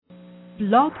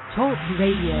Blog Talk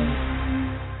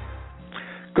Radio.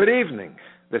 Good evening.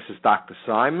 This is Dr.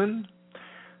 Simon.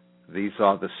 These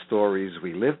are the stories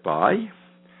we live by.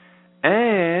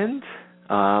 And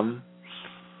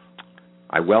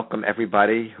I welcome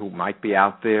everybody who might be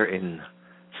out there in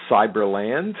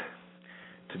Cyberland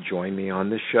to join me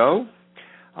on the show.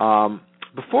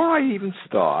 Before I even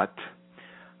start,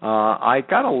 I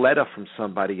got a letter from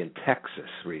somebody in Texas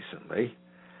recently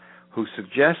who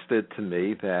suggested to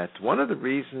me that one of the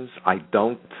reasons I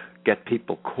don't get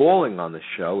people calling on the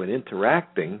show and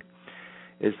interacting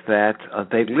is that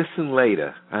they listen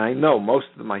later. And I know most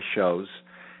of my shows,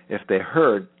 if they're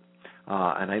heard,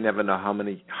 and I never know how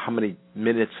many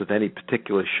minutes of any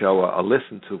particular show are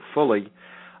listened to fully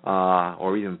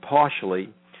or even partially,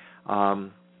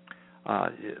 but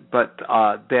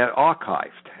they're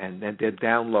archived and they're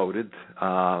downloaded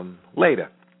later.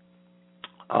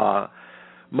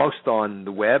 Most on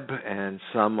the web and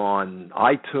some on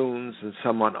iTunes and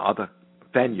some on other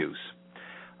venues.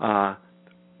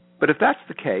 But if that's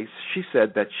the case, she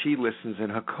said that she listens in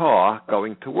her car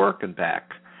going to work and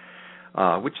back,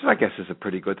 which I guess is a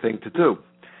pretty good thing to do.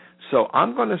 So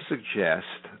I'm going to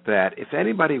suggest that if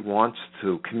anybody wants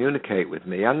to communicate with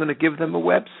me, I'm going to give them a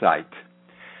website.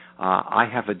 I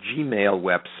have a Gmail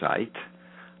website.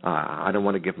 I don't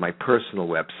want to give my personal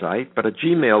website, but a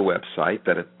Gmail website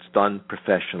that it's done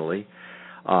professionally.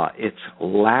 It's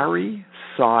Larry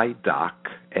Psydoc,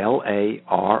 Larry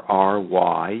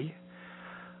Psydoc,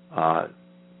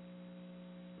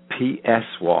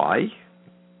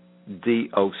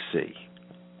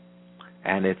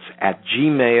 and it's at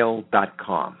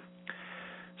gmail.com.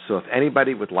 So if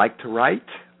anybody would like to write,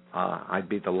 I'd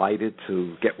be delighted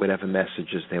to get whatever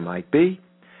messages there might be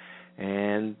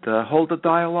and hold a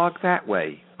dialogue that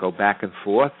way, go back and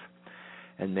forth,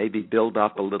 and maybe build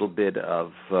up a little bit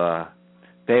of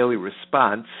daily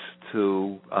response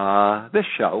to this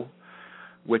show,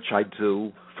 which I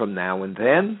do from now and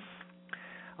then,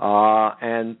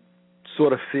 and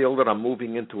sort of feel that I'm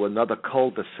moving into another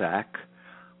cul-de-sac.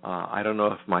 I don't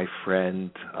know if my friend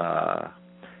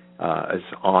is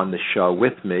on the show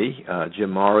with me, Jim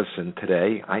Morrison,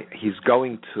 today. He's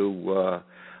going to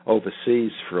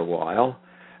overseas for a while,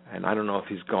 and I don't know if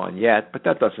he's gone yet, but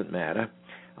that doesn't matter.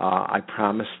 I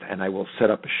promised, and I will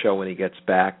set up a show when he gets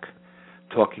back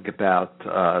talking about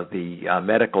the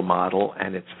medical model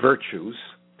and its virtues,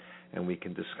 and we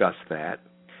can discuss that.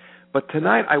 But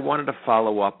tonight I wanted to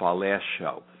follow up our last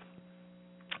show.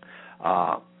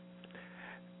 I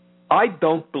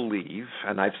don't believe,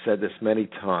 and I've said this many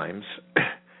times,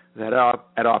 that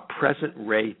at our present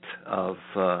rate of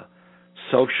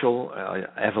social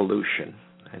evolution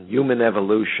and human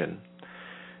evolution,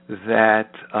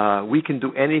 that we can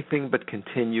do anything but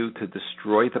continue to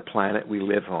destroy the planet we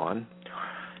live on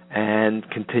and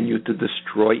continue to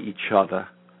destroy each other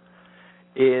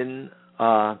in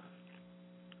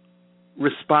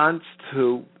response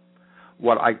to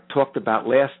what I talked about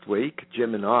last week,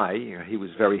 Jim and I. He was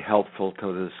very helpful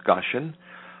to the discussion.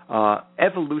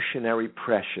 Evolutionary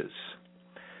pressures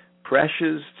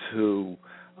to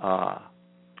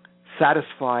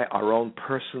satisfy our own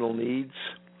personal needs,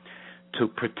 to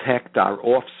protect our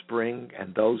offspring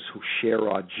and those who share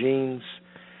our genes,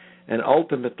 and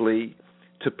ultimately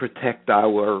to protect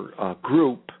our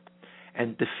group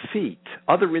and defeat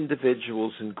other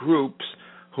individuals and groups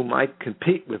who might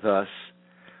compete with us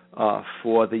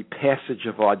for the passage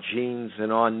of our genes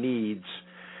and our needs,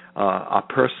 our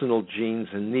personal genes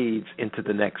and needs, into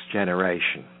the next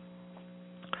generation.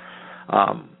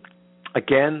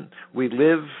 Again, we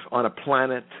live on a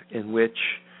planet in which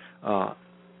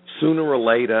sooner or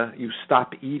later you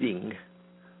stop eating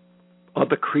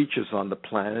other creatures on the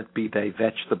planet, be they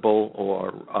vegetable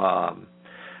or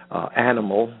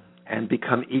animal, and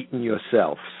become eaten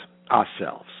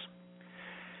ourselves.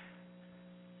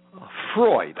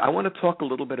 Freud, I want to talk a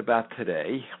little bit about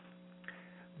today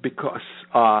because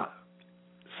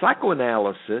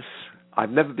psychoanalysis, I've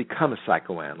never become a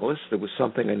psychoanalyst. It was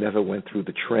something I never went through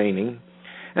the training,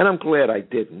 and I'm glad I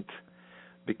didn't,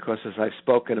 because as I've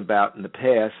spoken about in the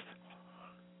past,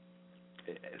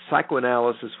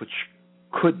 psychoanalysis, which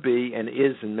could be and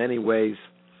is in many ways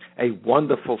a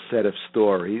wonderful set of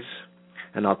stories,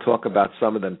 and I'll talk about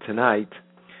some of them tonight,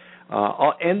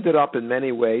 ended up in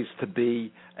many ways to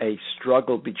be a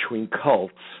struggle between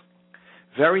cults,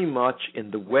 very much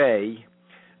in the way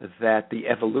that the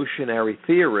evolutionary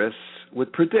theorists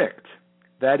would predict.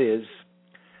 That is,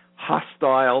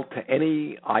 hostile to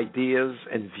any ideas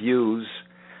and views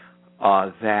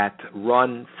that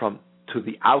run from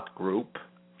the out-group,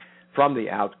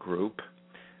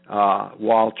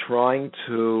 while trying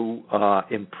to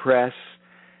impress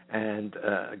and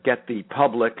get the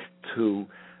public to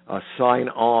sign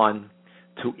on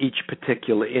to each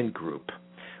particular in-group,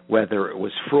 whether it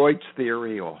was Freud's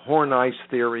theory or Horney's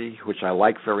theory, which I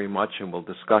like very much and we'll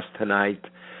discuss tonight,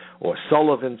 or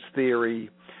Sullivan's theory,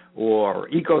 or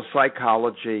ego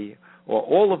psychology, or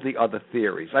all of the other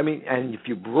theories. I mean, and if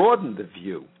you broaden the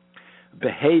view,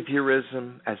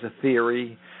 behaviorism as a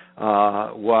theory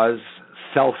was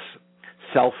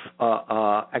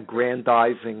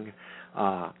self-aggrandizing.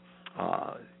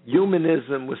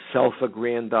 Humanism was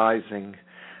self-aggrandizing,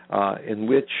 in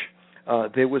which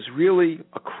there was really,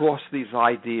 across these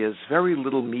ideas, very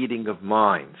little meeting of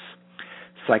minds.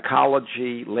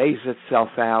 Psychology lays itself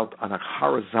out on a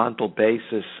horizontal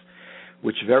basis,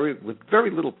 with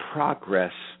very little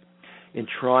progress in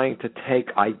trying to take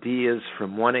ideas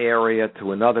from one area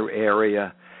to another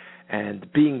area,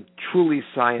 and being truly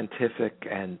scientific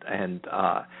and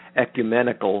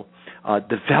ecumenical,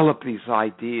 develop these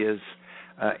ideas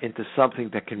into something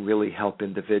that can really help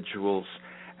individuals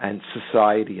and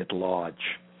society at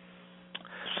large.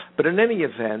 But in any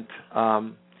event,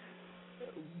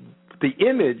 the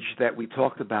image that we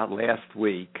talked about last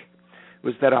week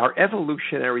was that our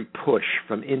evolutionary push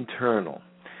from internal,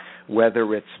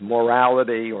 whether it's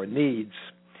morality or needs,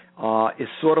 is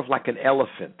sort of like an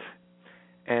elephant.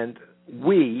 And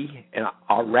we,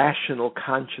 our rational,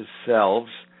 conscious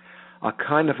selves, are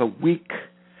kind of a weak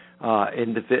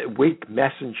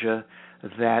messenger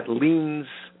that leans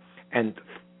and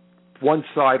one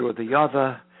side or the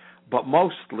other, but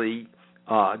mostly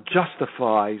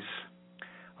justifies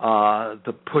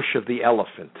the push of the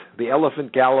elephant. The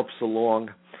elephant gallops along,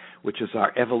 which is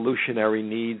our evolutionary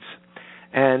needs,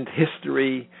 and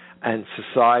history and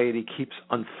society keeps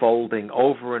unfolding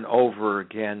over and over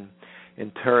again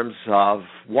in terms of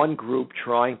one group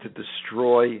trying to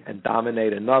destroy and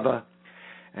dominate another.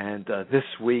 And this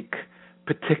week,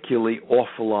 particularly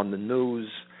awful on the news,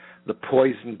 the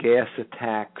poison gas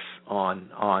attacks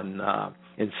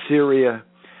in Syria,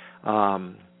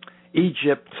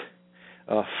 Egypt,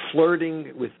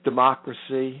 flirting with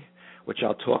democracy, which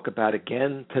I'll talk about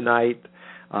again tonight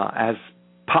as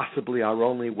possibly our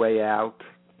only way out,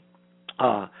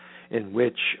 in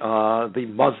which the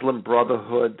Muslim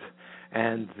Brotherhood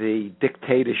and the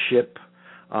dictatorship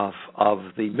of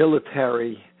the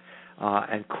military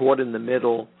and caught in the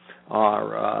middle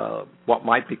are what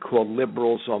might be called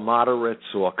liberals or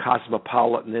moderates or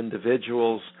cosmopolitan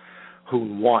individuals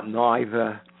who want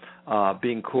neither,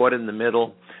 being caught in the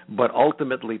middle, but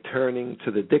ultimately turning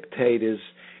to the dictators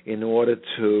in order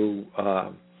to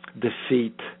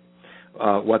defeat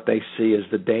what they see as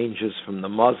the dangers from the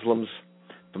Muslims,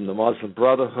 from the Muslim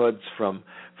Brotherhoods, from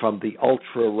the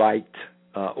ultra-right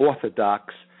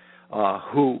Orthodox,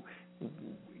 who,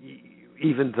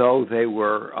 even though they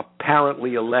were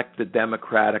apparently elected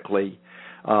democratically,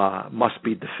 must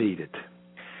be defeated.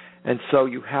 And so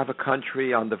you have a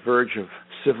country on the verge of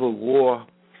civil war,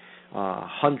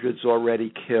 hundreds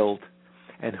already killed,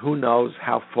 and who knows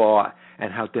how far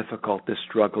and how difficult this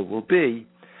struggle will be,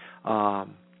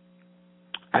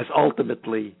 as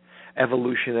ultimately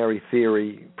evolutionary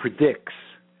theory predicts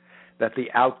that the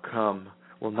outcome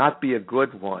will not be a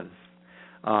good one,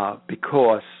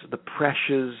 because the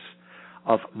pressures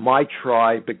of my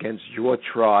tribe against your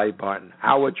tribe and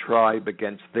our tribe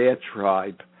against their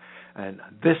tribe and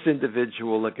this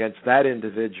individual against that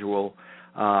individual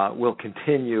will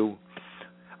continue,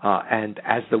 and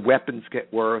as the weapons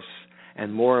get worse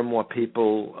and more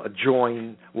people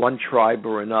join one tribe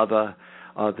or another,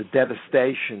 the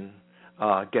devastation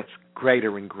gets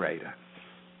greater and greater.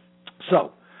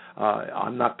 So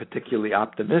I'm not particularly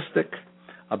optimistic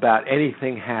about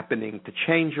anything happening to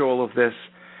change all of this,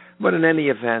 but in any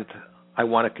event, I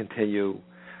want to continue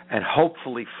and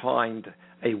hopefully find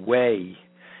a way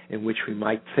in which we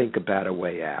might think about a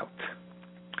way out.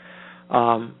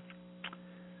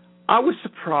 I was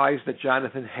surprised that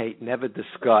Jonathan Haidt never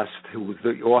discussed, who was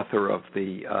the author of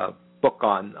the book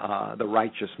on the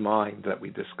righteous mind that we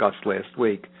discussed last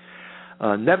week,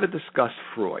 never discussed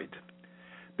Freud.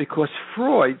 Because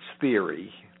Freud's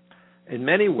theory, in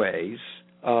many ways,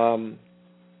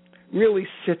 really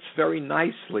sits very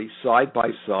nicely side by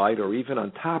side or even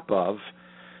on top of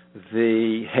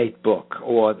the Haidt book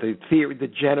or the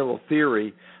general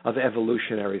theory of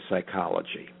evolutionary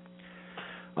psychology.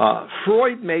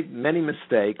 Freud made many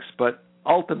mistakes, but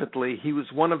ultimately he was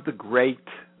one of the great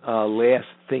last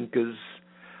thinkers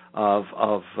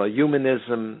of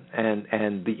humanism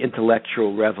and the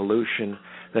intellectual revolution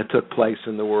that took place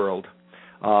in the world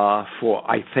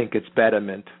for, I think, its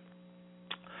betterment.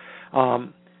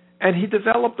 And he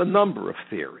developed a number of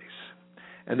theories.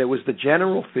 And there was the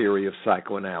general theory of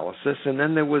psychoanalysis, and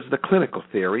then there was the clinical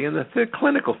theory. And the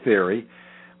clinical theory,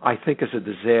 I think, is a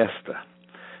disaster.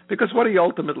 Because what he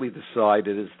ultimately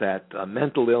decided is that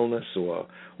mental illness or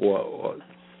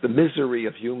the misery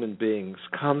of human beings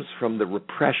comes from the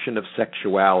repression of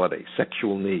sexuality,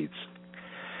 sexual needs.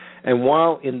 And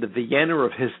while in the Vienna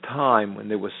of his time, when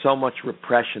there was so much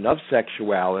repression of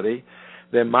sexuality,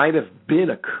 there might have been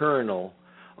a kernel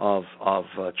of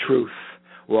truth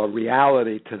or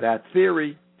reality to that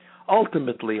theory,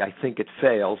 ultimately I think it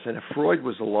fails. And if Freud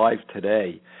was alive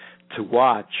today to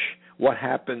watch what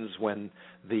happens when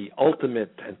the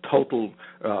ultimate and total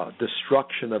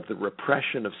destruction of the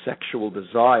repression of sexual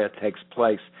desire takes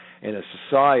place in a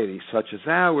society such as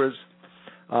ours,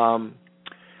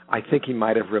 I think he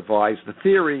might have revised the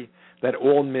theory that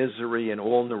all misery and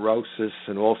all neurosis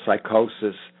and all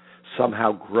psychosis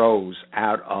somehow grows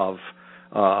out of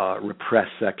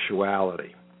repressed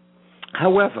sexuality.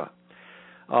 However,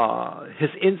 his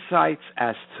insights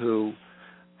as to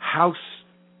how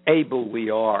able we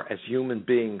are as human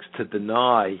beings to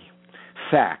deny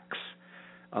facts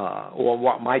or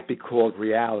what might be called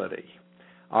reality,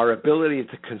 our ability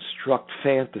to construct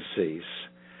fantasies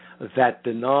that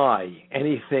deny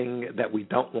anything that we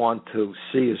don't want to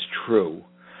see as true,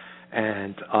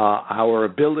 and our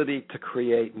ability to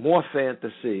create more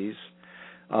fantasies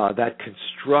that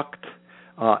construct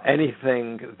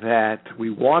anything that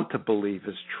we want to believe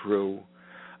is true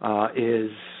is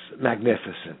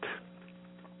magnificent.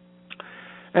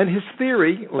 And his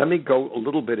theory, let me go a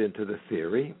little bit into the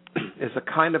theory, is a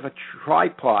kind of a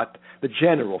tripart, the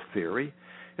general theory,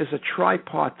 is a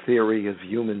tripart theory of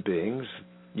human beings,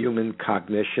 human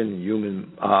cognition,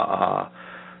 human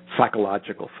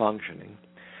psychological functioning,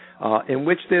 in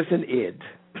which there's an id.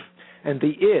 And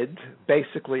the id,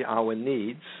 basically our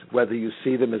needs, whether you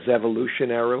see them as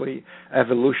evolutionary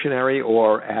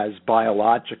or as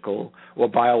biological, or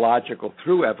biological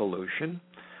through evolution.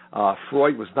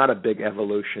 Freud was not a big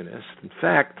evolutionist. In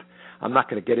fact, I'm not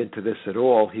going to get into this at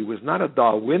all. He was not a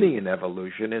Darwinian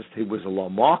evolutionist. He was a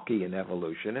Lamarckian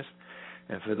evolutionist.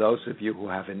 And for those of you who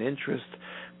have an interest,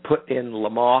 put in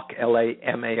Lamarck,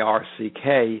 Lamarck,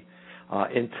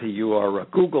 into your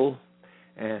Google,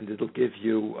 and it'll give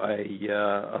you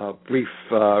a brief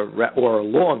or a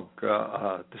long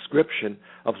description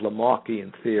of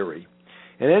Lamarckian theory.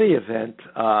 In any event,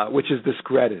 which is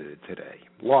discredited today,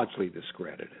 largely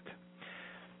discredited.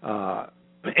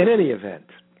 In any event,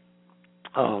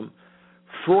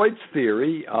 Freud's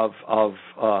theory of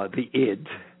the id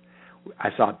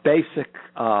as our basic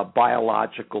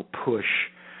biological push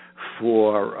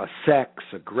for sex,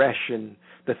 aggression,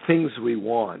 the things we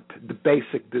want, the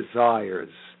basic desires,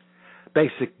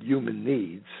 basic human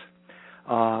needs,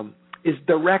 is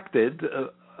directed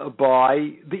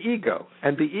by the ego.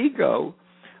 And the ego,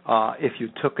 if you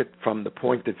took it from the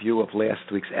point of view of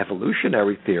last week's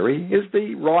evolutionary theory, is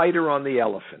the rider on the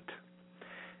elephant.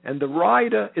 And the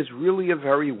rider is really a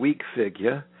very weak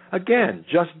figure, again,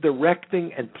 just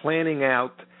directing and planning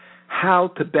out how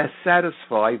to best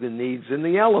satisfy the needs in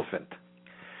the elephant.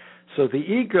 So the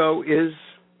ego is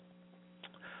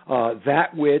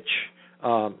that which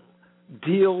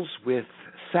deals with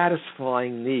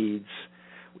satisfying needs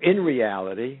in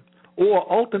reality,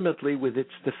 or ultimately with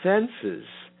its defenses,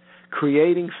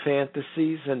 creating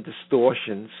fantasies and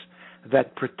distortions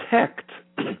that protect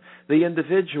the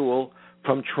individual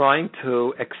from trying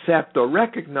to accept or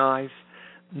recognize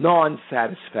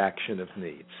non-satisfaction of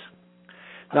needs.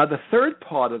 Now, the third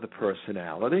part of the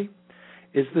personality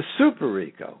is the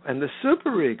superego, and the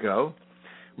superego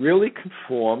really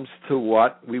conforms to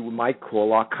what we might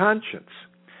call our conscience.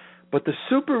 But the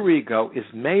superego is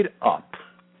made up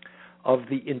of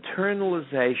the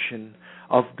internalization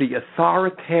of the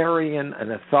authoritarian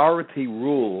and authority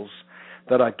rules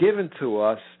that are given to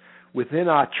us within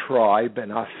our tribe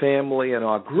and our family and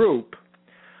our group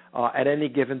at any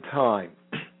given time.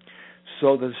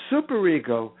 So the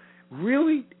superego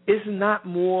really is not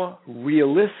more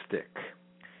realistic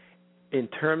in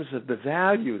terms of the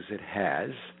values it has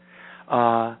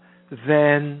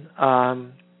than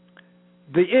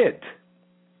the id.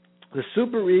 The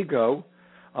superego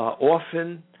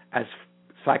often, as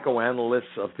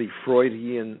psychoanalysts of the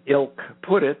Freudian ilk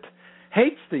put it,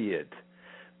 hates the id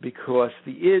because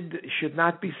the id should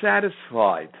not be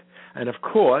satisfied. And of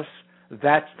course,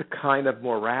 that's the kind of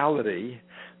morality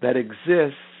that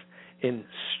exists in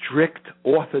strict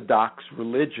orthodox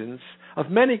religions of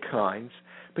many kinds,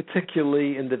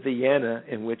 particularly in the Vienna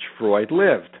in which Freud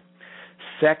lived.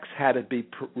 Sex had to be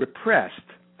repressed.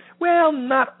 Well,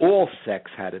 not all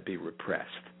sex had to be repressed.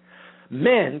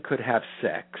 Men could have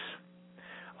sex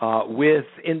with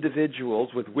individuals,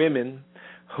 with women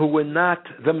who were not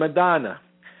the Madonna,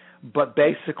 but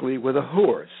basically were the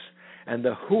whores. And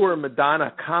the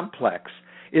whore-Madonna complex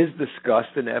is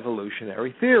discussed in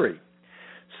evolutionary theory.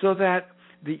 So that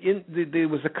there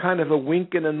was a kind of a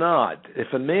wink and a nod. If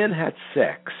a man had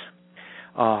sex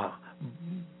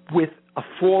with a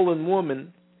fallen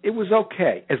woman, it was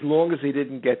okay, as long as he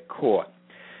didn't get caught.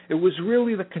 It was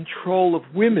really the control of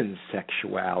women's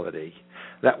sexuality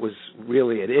that was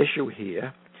really at issue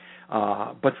here.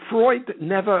 But Freud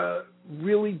never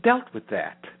really dealt with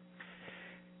that.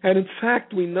 And in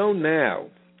fact, we know now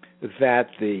that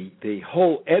the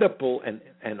whole Oedipal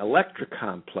and Electra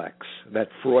complex that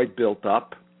Freud built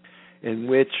up, in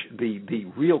which the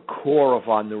real core of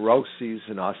our neuroses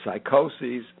and our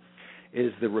psychoses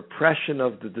is the repression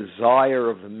of the desire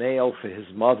of the male for his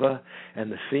mother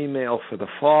and the female for the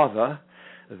father,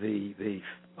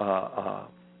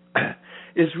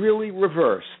 is really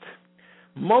reversed.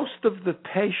 Most of the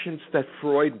patients that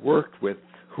Freud worked with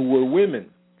who were women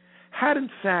had in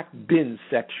fact been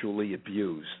sexually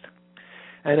abused.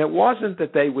 And it wasn't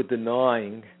that they were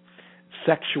denying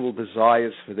sexual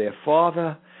desires for their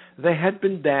father. They had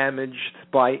been damaged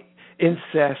by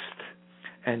incest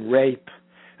and rape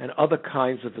and other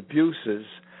kinds of abuses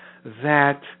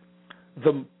that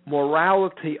the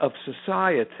morality of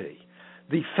society,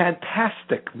 the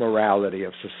fantastic morality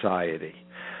of society,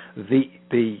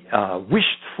 the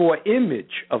wished-for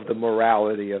image of the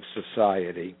morality of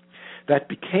society that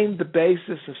became the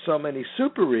basis of so many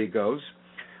superegos,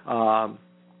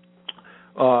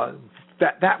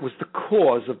 that was the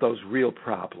cause of those real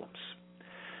problems.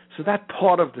 So that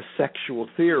part of the sexual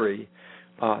theory,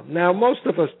 now most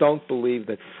of us don't believe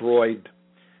that Freud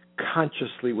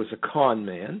consciously was a con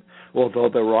man, although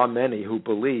there are many who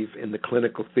believe in the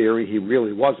clinical theory he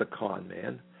really was a con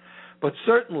man. But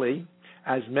certainly,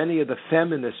 as many of the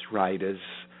feminist writers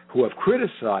who have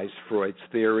criticized Freud's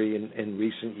theory in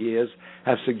recent years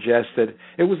have suggested,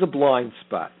 it was a blind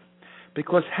spot.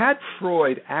 Because had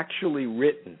Freud actually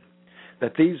written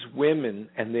that these women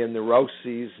and their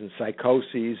neuroses and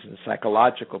psychoses and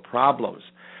psychological problems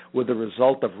were the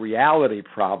result of reality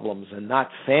problems and not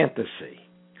fantasy,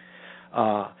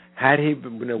 had he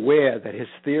been aware that his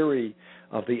theory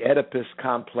of the Oedipus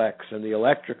complex and the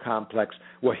Electra complex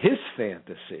were his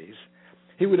fantasies,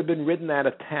 he would have been ridden out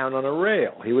of town on a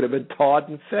rail. He would have been tarred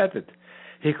and feathered.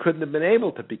 He couldn't have been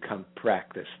able to become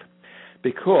practiced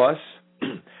because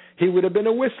he would have been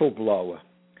a whistleblower.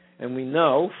 And we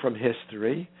know from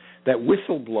history that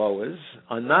whistleblowers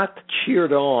are not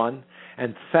cheered on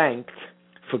and thanked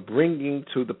for bringing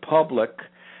to the public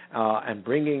and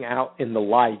bringing out in the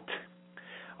light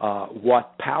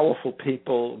what powerful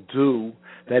people do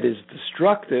that is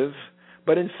destructive,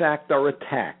 but in fact are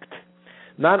attacked.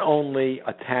 Not only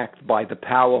attacked by the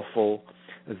powerful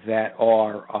that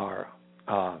are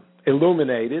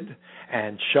illuminated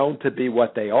and shown to be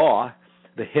what they are,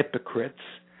 the hypocrites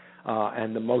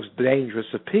and the most dangerous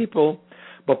of people,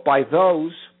 but by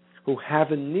those who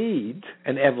have a need,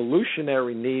 an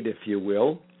evolutionary need, if you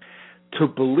will, to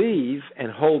believe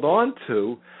and hold on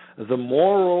to the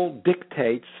moral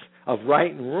dictates of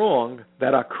right and wrong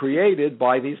that are created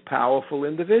by these powerful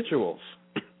individuals.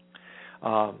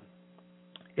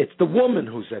 It's the woman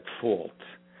who's at fault.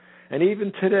 And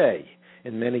even today,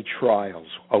 in many trials,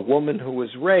 a woman who was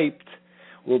raped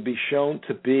will be shown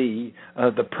to be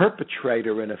the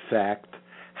perpetrator, in effect,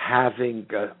 having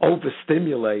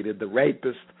overstimulated the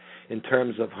rapist in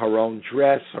terms of her own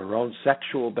dress, her own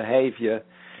sexual behavior,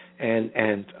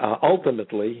 and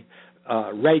ultimately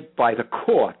raped by the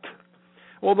court.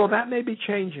 Although that may be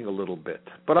changing a little bit,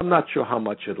 but I'm not sure how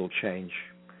much it'll change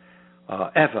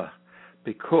ever,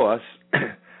 because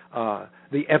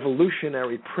the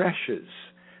evolutionary pressures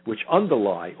which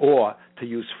underlie, or to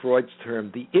use Freud's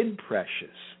term, the impressures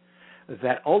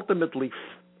that ultimately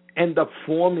end up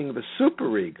forming the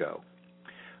superego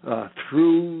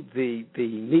through the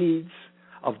needs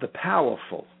of the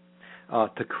powerful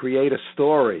to create a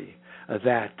story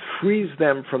that frees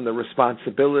them from the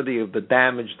responsibility of the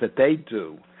damage that they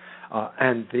do,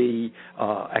 and the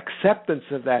acceptance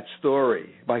of that story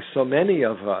by so many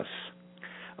of us,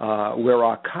 where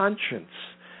our conscience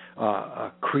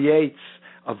creates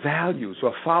values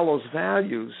or follows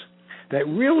values that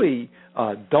really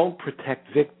don't protect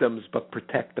victims but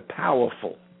protect the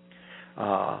powerful.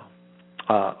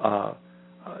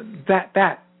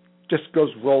 That just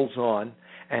rolls on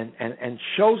and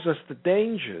shows us the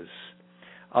dangers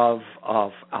of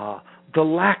the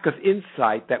lack of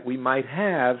insight that we might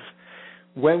have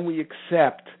when we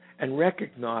accept and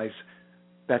recognize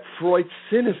that Freud's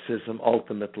cynicism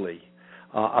ultimately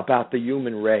about the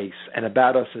human race and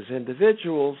about us as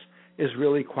individuals is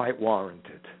really quite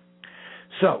warranted.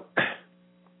 So,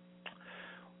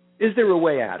 is there a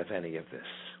way out of any of this?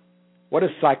 What does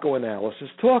psychoanalysis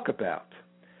talk about?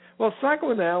 Well,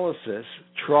 psychoanalysis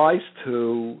tries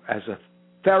to, as a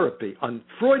therapy,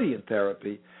 Freudian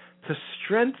therapy, to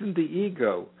strengthen the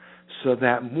ego so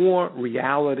that more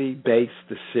reality-based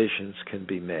decisions can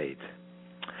be made.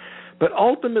 But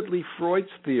ultimately, Freud's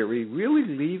theory really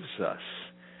leaves us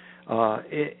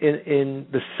in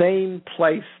the same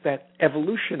place that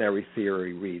evolutionary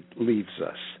theory leaves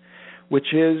us,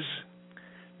 which is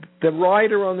the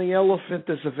rider on the elephant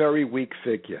is a very weak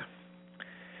figure.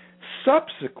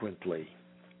 Subsequently,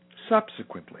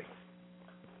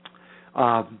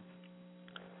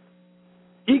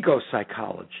 ego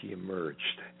psychology emerged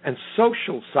and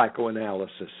social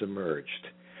psychoanalysis emerged.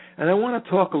 And I want to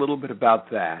talk a little bit about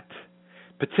that,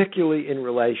 particularly in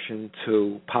relation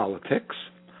to politics,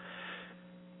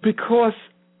 because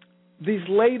these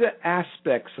later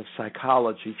aspects of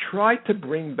psychology try to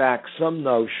bring back some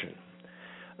notion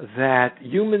that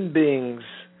human beings,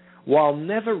 while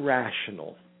never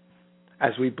rational,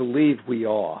 as we believe we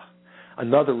are,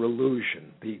 another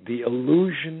illusion, the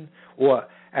illusion, or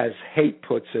as Haidt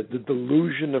puts it, the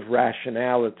delusion of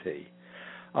rationality,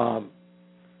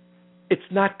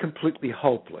 it's not completely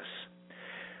hopeless.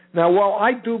 Now, while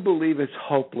I do believe it's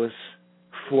hopeless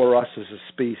for us as a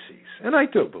species, and I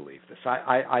do believe this,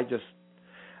 I just,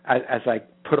 as I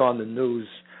put on the news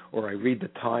or I read the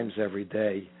Times every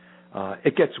day,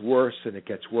 it gets worse and it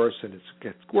gets worse and it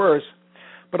gets worse,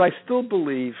 but I still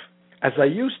believe, as I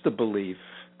used to believe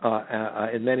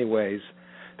in many ways,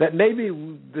 that maybe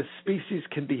the species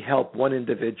can be helped one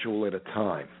individual at a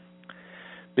time,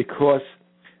 because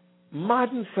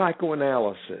modern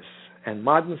psychoanalysis and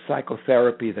modern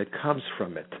psychotherapy that comes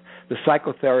from it, the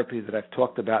psychotherapy that I've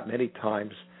talked about many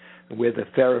times, where the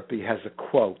therapy has a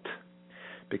quote,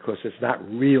 because it's not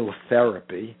real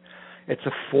therapy, it's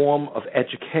a form of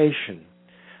education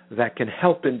that can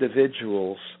help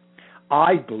individuals,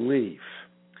 I believe,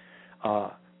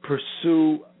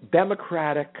 pursue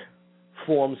democratic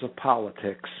forms of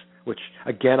politics, which,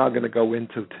 again, I'm going to go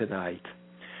into tonight,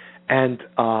 and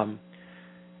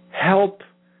help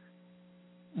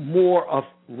more of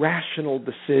rational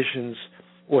decisions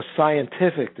or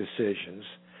scientific decisions.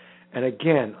 And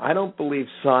again, I don't believe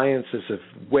science is a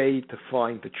way to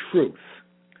find the truth.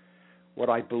 What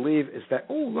I believe is that,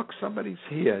 oh, look, somebody's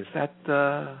here. Is that,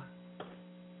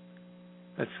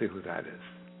 let's see who that is.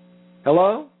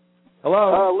 Hello?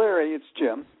 Hello? Larry, it's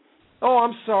Jim. Oh,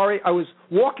 I'm sorry. I was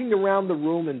walking around the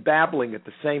room and babbling at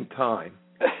the same time.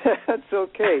 That's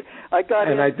okay. I got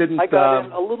in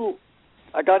a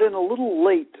little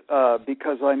late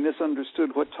because I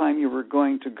misunderstood what time you were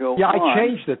going to go on. Yeah, I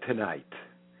changed it tonight.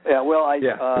 Yeah, well, it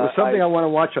was something I want to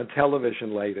watch on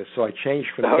television later, so I changed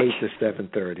from 8 to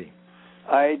 7:30.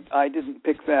 I didn't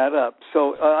pick that up.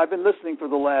 So I've been listening for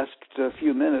the last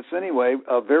few minutes anyway,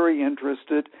 very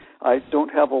interested. I don't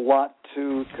have a lot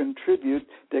to contribute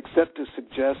except to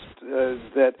suggest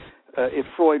that if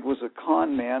Freud was a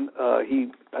con man,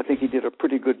 I think he did a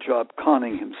pretty good job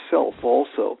conning himself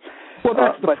also. Well,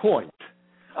 that's the point.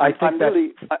 I'd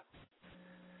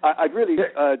really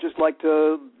just like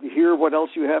to hear what else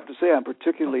you have to say. I'm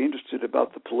particularly interested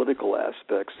about the political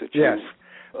aspects that you... Yes.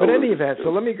 But in any event,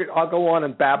 so I'll go on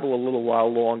and babble a little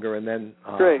while longer, and then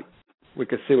we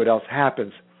can see what else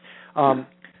happens.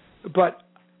 But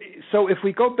so if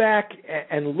we go back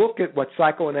and look at what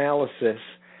psychoanalysis,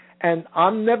 and I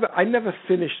never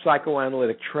finished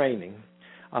psychoanalytic training.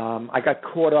 I got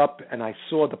caught up and I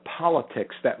saw the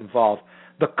politics that involved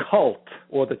the cult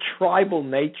or the tribal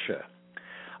nature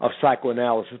of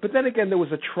psychoanalysis. But then again, there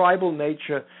was a tribal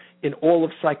nature in all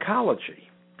of psychology.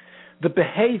 The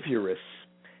behaviorists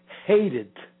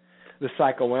hated the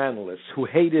psychoanalysts, who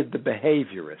hated the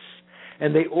behaviorists,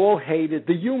 and they all hated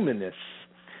the humanists,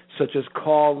 such as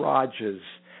Carl Rogers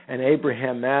and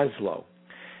Abraham Maslow.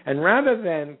 And rather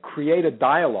than create a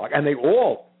dialogue, and the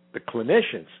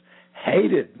clinicians,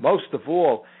 hated, most of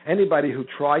all, anybody who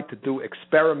tried to do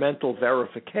experimental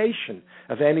verification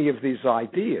of any of these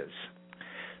ideas.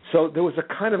 So there was a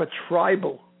kind of a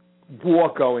tribal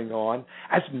war going on,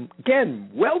 as,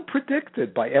 again, well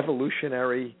predicted by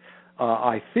evolutionary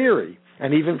theory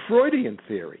and even Freudian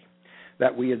theory,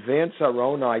 that we advance our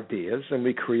own ideas and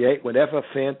we create whatever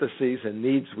fantasies and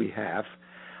needs we have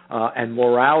and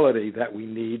morality that we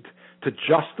need to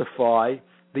justify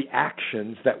the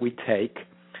actions that we take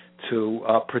to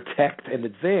protect and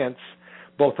advance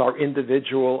both our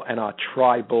individual and our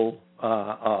tribal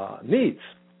needs.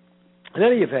 In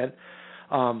any event,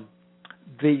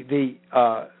 the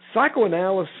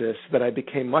Psychoanalysis that I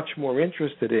became much more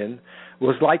interested in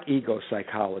was like ego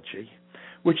psychology,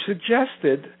 which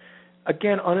suggested,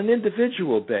 again, on an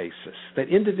individual basis, that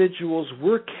individuals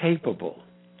were capable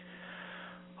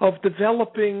of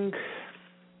developing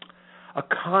a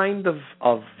kind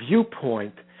of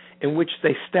viewpoint in which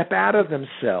they step out of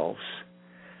themselves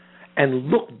and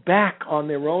look back on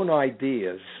their own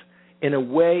ideas in a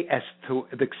way, as to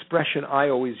the expression I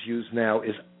always use now,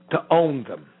 is to own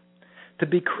them, to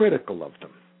be critical of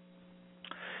them.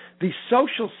 The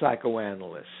social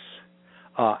psychoanalysts,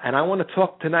 and I want to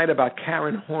talk tonight about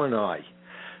Karen Horney,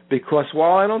 because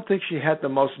while I don't think she had the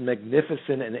most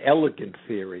magnificent and elegant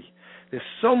theory, there's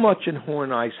so much in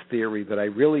Horney's theory that I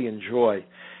really enjoy.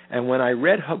 And when I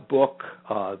read her book,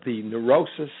 The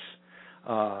Neurosis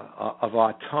of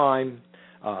Our Time,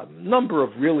 a number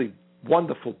of really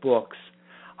wonderful books,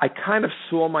 I kind of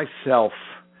saw myself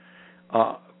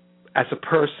as a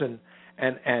person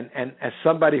and as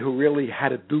somebody who really had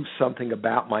to do something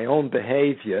about my own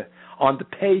behavior on the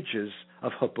pages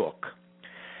of her book.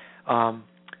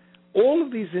 All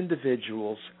of these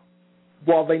individuals,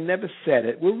 while they never said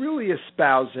it, were really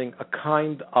espousing a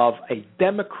kind of a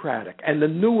democratic, and the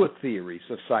newer theories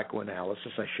of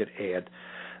psychoanalysis, I should add,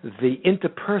 the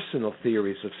interpersonal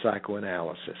theories of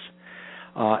psychoanalysis,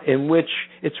 in which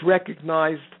it's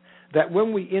recognized that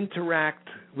when we interact,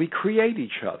 we create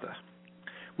each other.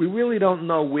 We really don't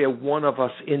know where one of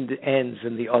us ends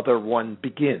and the other one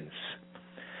begins.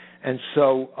 And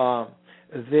so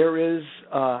there is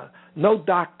no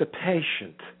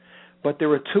doctor-patient, but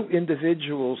there are two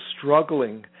individuals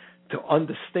struggling to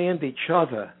understand each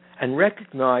other and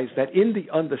recognize that in the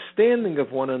understanding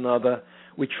of one another,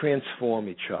 we transform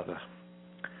each other.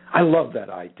 I love that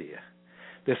idea.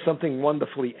 There's something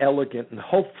wonderfully elegant and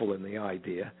hopeful in the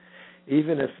idea,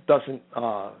 even if it doesn't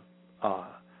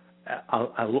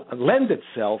lend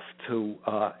itself to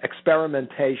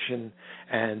experimentation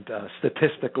and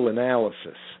statistical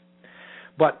analysis.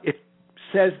 But it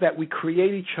says that we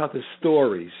create each other's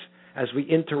stories as we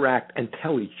interact and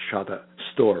tell each other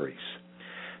stories.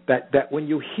 That when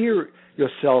you hear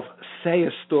yourself say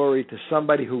a story to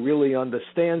somebody who really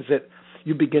understands it,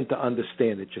 you begin to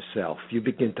understand it yourself. You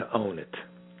begin to own it.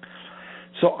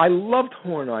 So I loved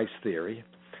Horney's theory,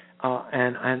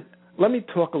 and let me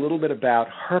talk a little bit about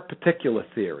her particular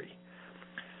theory.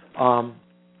 Horney,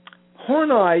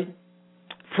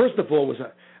 first of all,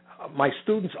 my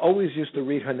students always used to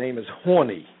read her name as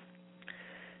Horny,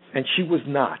 and she was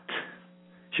not.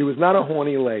 She was not a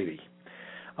horny lady.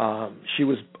 She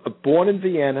was born in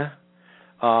Vienna.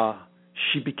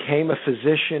 She became a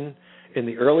physician in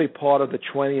the early part of the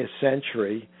 20th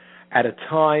century at a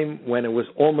time when it was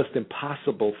almost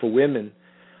impossible for women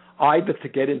either to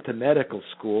get into medical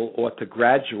school or to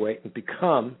graduate and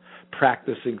become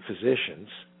practicing physicians.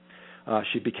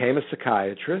 She became a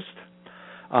psychiatrist,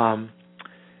 and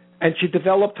she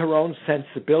developed her own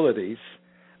sensibilities,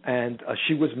 and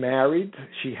she was married.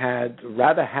 She had a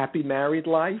rather happy married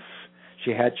life.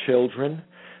 She had children,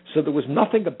 so there was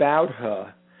nothing about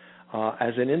her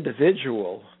as an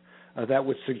individual that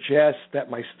would suggest that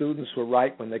my students were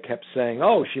right when they kept saying,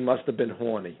 oh, she must have been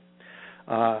horny.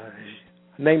 Her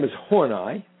name is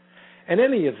Horney. In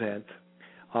any event,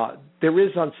 there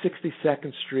is on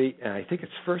 62nd Street, and I think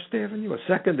it's 1st Avenue or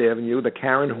 2nd Avenue, the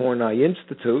Karen Horney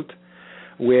Institute,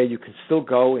 where you can still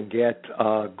go and get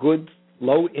good,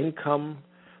 low-income,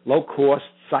 low-cost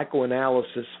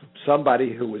psychoanalysis from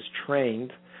somebody who was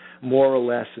trained more or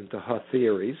less into her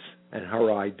theories and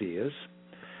her ideas,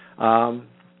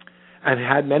 and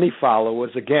had many followers,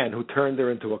 again, who turned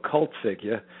her into a cult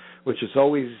figure, which is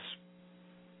always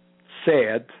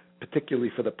sad, particularly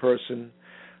for the person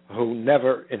who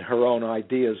never, in her own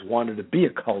ideas, wanted to be a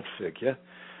cult figure.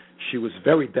 She was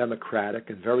very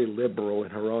democratic and very liberal in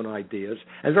her own ideas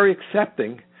and very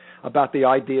accepting about the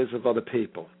ideas of other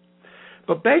people.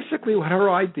 But basically what her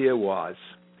idea was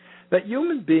that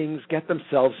human beings get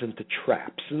themselves into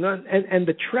traps. And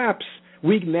the traps,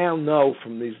 we now know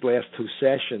from these last two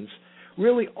sessions,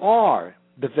 really are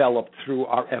developed through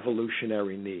our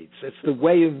evolutionary needs. It's the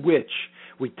way in which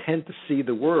we tend to see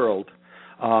the world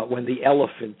when the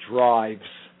elephant drives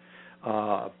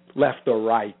left or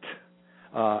right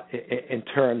in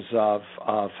terms of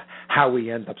how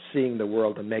we end up seeing the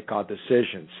world and make our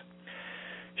decisions.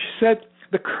 She said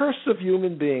the curse of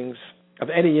human beings, of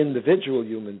any individual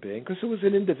human being, because it was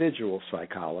an individual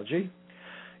psychology,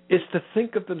 is to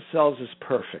think of themselves as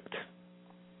perfect.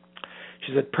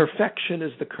 She said perfection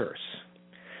is the curse.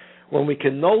 When we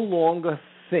can no longer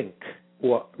think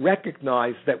or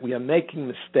recognize that we are making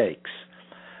mistakes,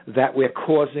 that we're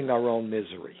causing our own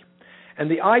misery. And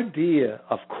the idea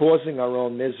of causing our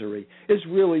own misery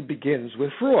really begins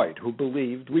with Freud, who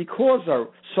believed we cause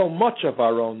so much of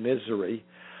our own misery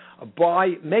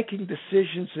by making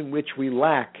decisions in which we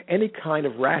lack any kind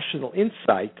of rational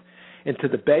insight into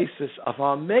the basis of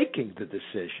our making the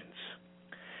decisions.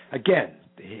 Again,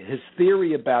 his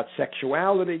theory about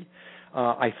sexuality,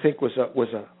 I think, was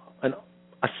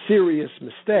a serious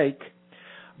mistake.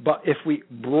 But if we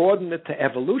broaden it to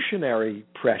evolutionary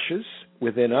pressures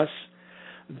within us,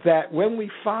 that when we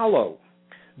follow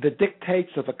the dictates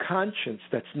of a conscience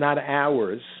that's not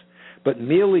ours, but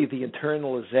merely the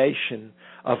internalization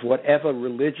of whatever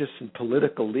religious and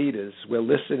political leaders we're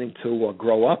listening to or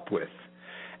grow up with,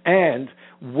 and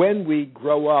when we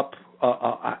grow up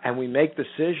and we make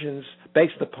decisions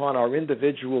based upon our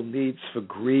individual needs for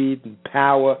greed and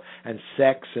power and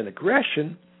sex and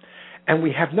aggression, and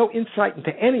we have no insight into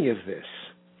any of this,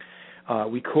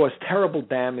 we cause terrible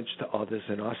damage to others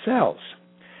and ourselves.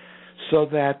 So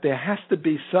that there has to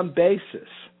be some basis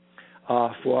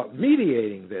for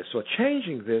mediating this or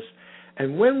changing this.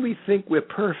 And when we think we're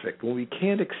perfect, when we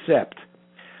can't accept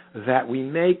that we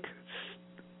make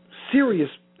serious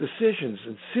decisions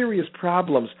and serious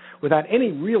problems without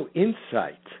any real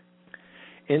insight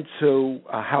into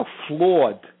how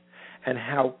flawed and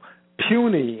how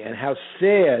puny and how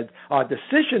sad our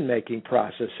decision-making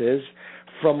process is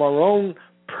from our own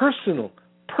personal,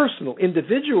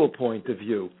 individual point of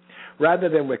view, rather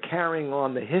than we're carrying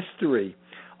on the history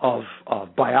of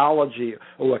biology,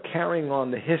 or we're carrying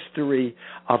on the history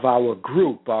of our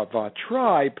group, of our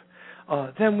tribe,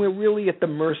 then we're really at the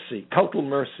mercy, total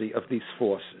mercy of these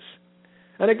forces.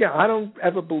 And again, I don't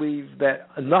ever believe that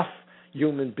enough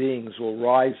human beings will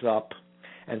rise up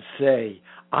and say,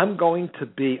 I'm going to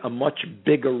be a much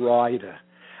bigger rider,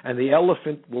 and the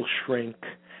elephant will shrink,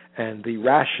 and the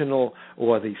rational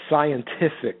or the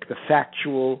scientific, the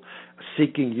factual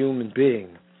seeking human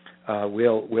being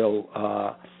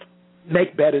will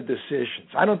make better decisions.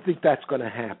 I don't think that's going to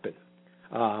happen,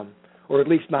 or at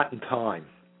least not in time.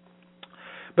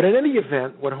 But in any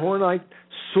event, what Hornite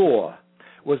saw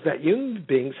was that human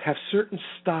beings have certain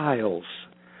styles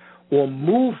or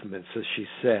movements, as she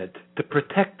said, to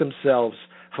protect themselves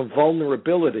from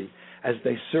vulnerability as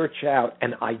they search out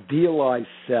an idealized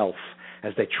self,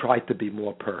 as they try to be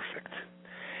more perfect.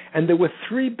 And there were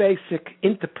three basic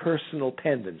interpersonal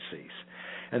tendencies,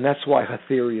 and that's why her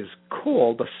theory is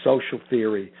called a social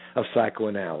theory of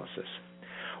psychoanalysis.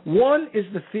 One is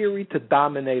the theory to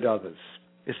dominate others,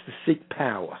 is to seek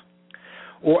power,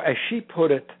 or as she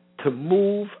put it, to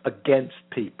move against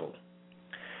people.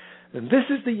 And this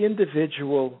is the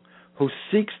individual who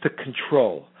seeks to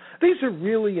control. These are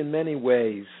really, in many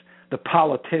ways, the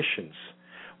politicians,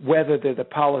 whether they're the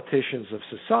politicians of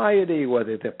society,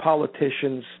 whether they're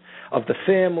politicians of the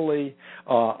family,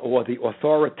 or the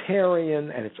authoritarian,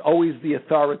 and it's always the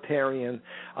authoritarian,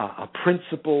 a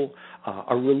principal,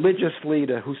 a religious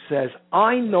leader who says,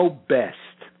 I know best,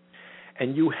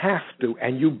 and you have to,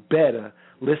 and you better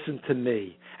listen to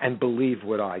me and believe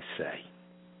what I say.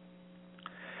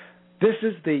 This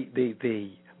is the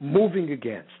moving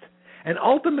against. And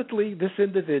ultimately, this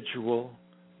individual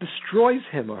destroys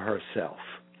him or herself,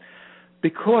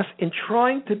 because in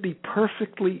trying to be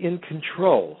perfectly in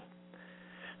control,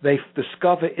 they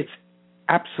discover it's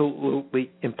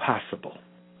absolutely impossible.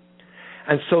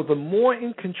 And so the more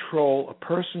in control a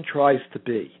person tries to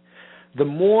be, the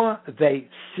more they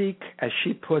seek, as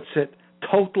she puts it,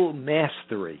 total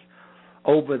mastery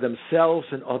over themselves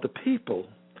and other people.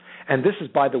 And this is,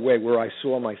 by the way, where I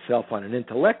saw myself on an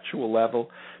intellectual level,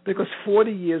 because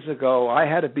 40 years ago I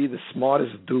had to be the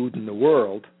smartest dude in the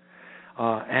world,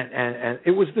 and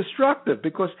it was destructive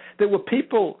because there were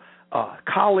people,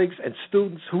 colleagues and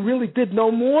students who really did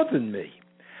know more than me,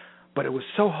 but it was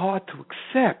so hard to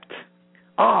accept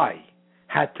I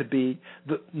had to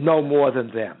know more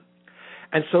than them.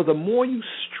 And so the more you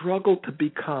struggle to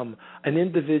become an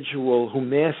individual who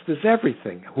masters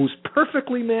everything, who's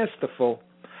perfectly masterful,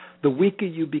 the weaker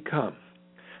you become.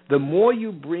 The more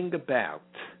you bring about,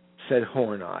 said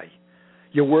Horney,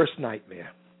 your worst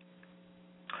nightmare.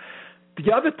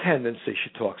 The other tendency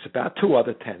she talks about, two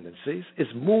other tendencies, is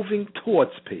moving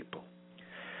towards people.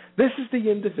 This is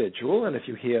the individual, and if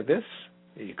you hear this,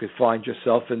 you could find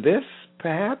yourself in this,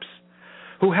 perhaps,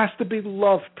 who has to be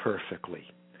loved perfectly,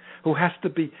 who has to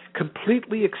be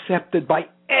completely accepted by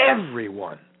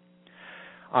everyone.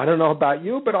 I don't know about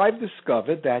you, but I've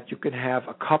discovered that you can have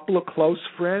a couple of close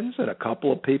friends and a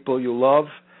couple of people you love,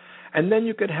 and then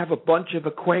you can have a bunch of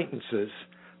acquaintances,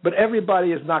 but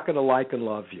everybody is not going to like and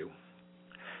love you.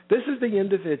 This is the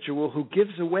individual who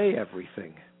gives away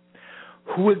everything,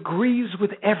 who agrees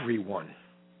with everyone.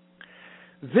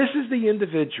 This is the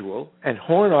individual, and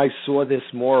Horney saw this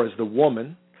more as the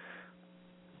woman,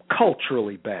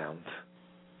 culturally bound,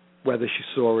 whether she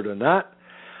saw it or not,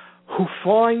 who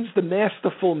finds the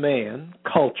masterful man,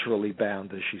 culturally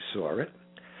bound as she saw it,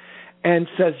 and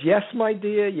says, yes, my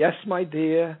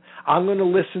dear, I'm going to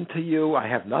listen to you. I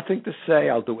have nothing to say.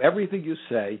 I'll do everything you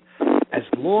say as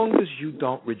long as you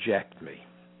don't reject me.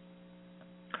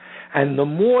 And the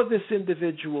more this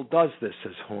individual does this,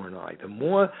 says Horney, the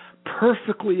more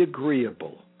perfectly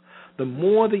agreeable, the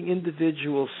more the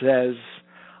individual says,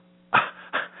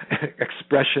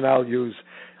 expression I'll use,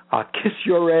 I'll kiss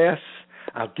your ass,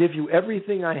 I'll give you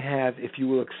everything I have if you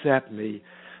will accept me,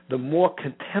 the more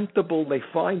contemptible they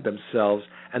find themselves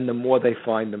and the more they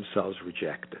find themselves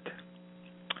rejected.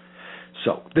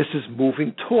 So this is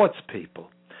moving towards people.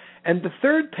 And the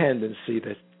third tendency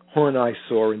that Horney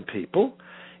saw in people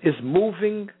is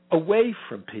moving away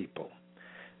from people.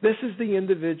 This is the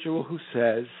individual who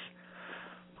says,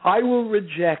 I will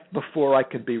reject before I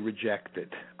can be rejected.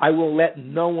 I will let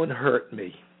no one hurt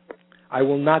me. I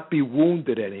will not be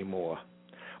wounded anymore.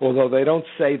 Although they don't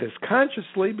say this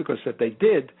consciously, because if they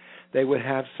did, they would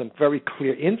have some very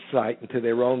clear insight into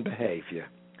their own behavior.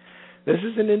 This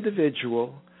is an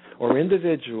individual or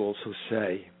individuals who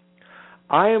say,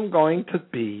 I am going to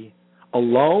be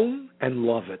alone and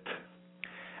love it.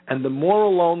 And the more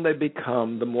alone they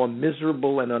become, the more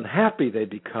miserable and unhappy they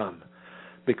become,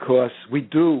 because we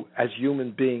do, as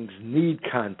human beings, need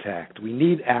contact. We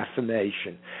need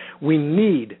affirmation. We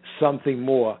need something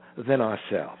more than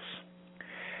ourselves.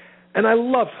 And I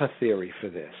love her theory for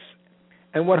this.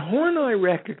 And what Horney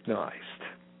recognized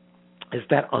is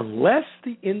that unless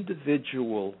the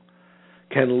individual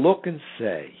can look and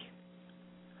say,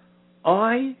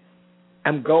 I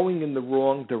am going in the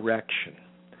wrong direction,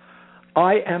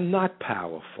 I am not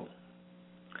powerful,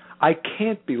 I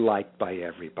can't be liked by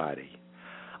everybody,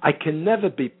 I can never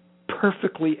be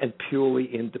perfectly and purely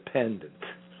independent,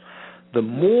 the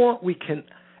more we can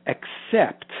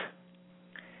accept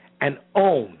and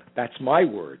own, that's my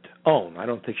word, own, I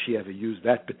don't think she ever used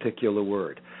that particular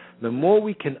word, the more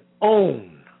we can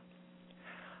own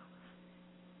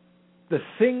the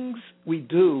things we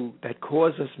do that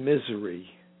cause us misery,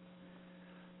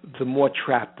 the more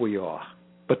trapped we are.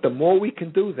 But the more we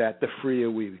can do that, the freer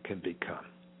we can become.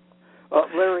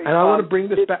 Larry, and I want to bring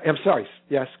this back. I'm sorry.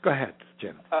 Yes, go ahead,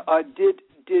 Jim.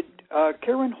 Did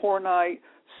Karen Horney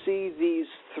see these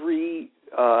three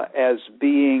as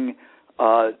being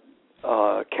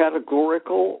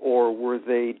categorical, or were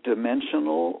they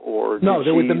dimensional? Or no,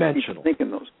 they were dimensional.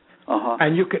 Thinking those.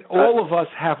 And you can. All of us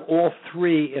have all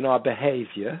three in our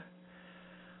behavior,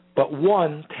 but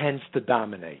one tends to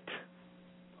dominate.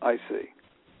 I see.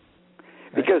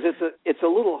 Because it's a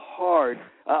little hard.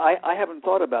 I haven't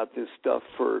thought about this stuff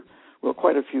for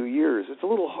quite a few years. It's a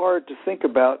little hard to think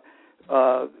about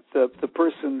the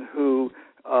person who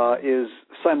is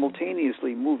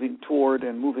simultaneously moving toward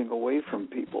and moving away from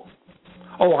people.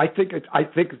 Oh, I think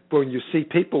when you see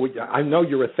people, I know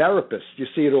you're a therapist. You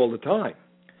see it all the time.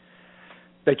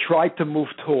 They try to move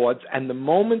towards, and the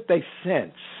moment they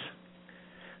sense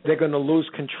they're going to lose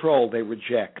control, they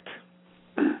reject.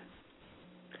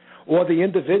 Or the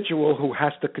individual who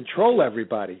has to control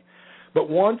everybody, but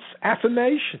wants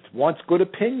affirmation, wants good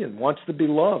opinion, wants to be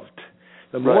loved.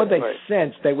 The more they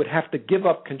sense they would have to give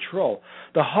up control.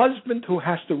 The husband who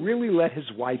has to really let his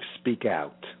wife speak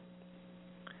out.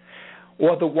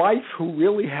 Or the wife who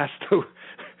really has to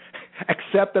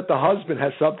accept that the husband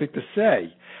has something to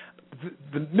say.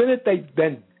 The minute they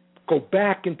then go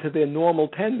back into their normal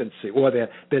tendency or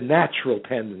their natural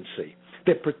tendency,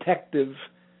 their protective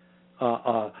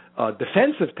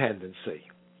defensive tendency,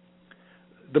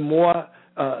 the more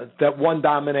that one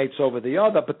dominates over the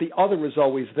other, but the other is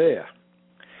always there.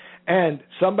 And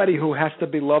somebody who has to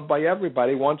be loved by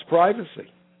everybody wants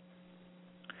privacy.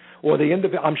 Or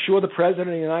I'm sure the President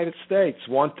of the United States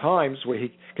wants times where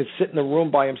he can sit in a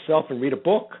room by himself and read a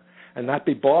book and not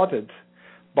be bothered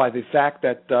by the fact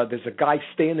that there's a guy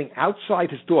standing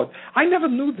outside his door. I never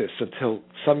knew this until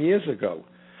some years ago,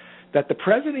 that the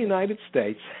President of the United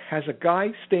States has a guy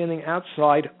standing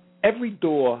outside every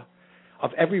door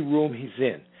of every room he's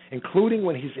in, including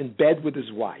when he's in bed with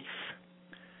his wife,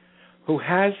 who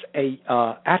has a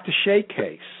attaché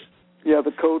case. Yeah,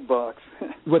 the code box.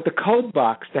 With the code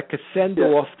box that could send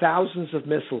off thousands of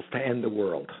missiles to end the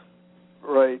world.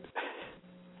 Right.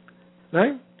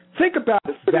 Right? Think about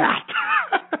that.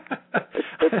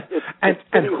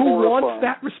 And who horrifying. wants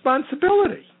that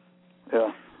responsibility?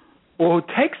 Yeah. Or who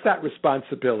takes that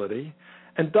responsibility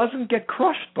and doesn't get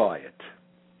crushed by it.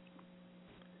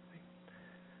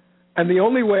 And the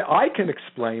only way I can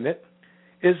explain it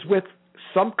is with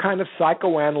some kind of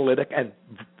psychoanalytic and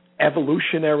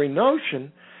evolutionary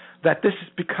notion that this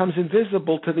becomes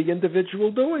invisible to the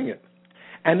individual doing it.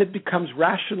 And it becomes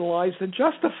rationalized and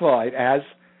justified as,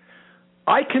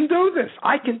 I can do this.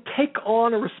 I can take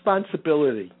on a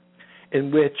responsibility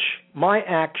in which my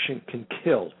action can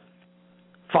kill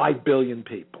 5 billion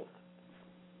people.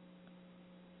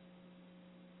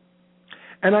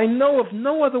 And I know of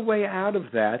no other way out of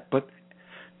that but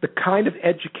the kind of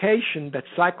education that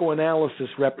psychoanalysis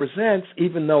represents,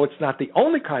 even though it's not the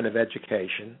only kind of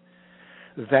education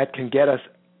that can get us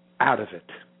out of it.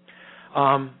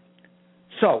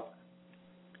 So,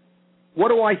 what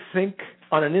do I think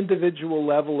on an individual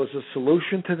level is a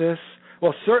solution to this?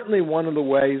 Well, certainly one of the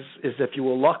ways is if you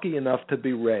were lucky enough to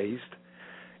be raised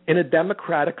in a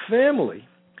democratic family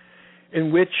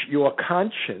in which your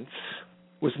conscience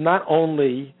was not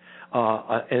only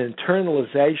an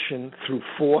internalization through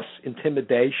force,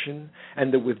 intimidation,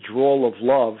 and the withdrawal of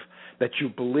love that you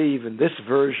believe in this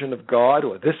version of God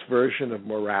or this version of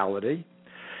morality,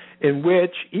 in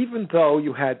which even though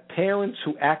you had parents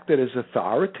who acted as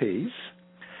authorities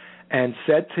and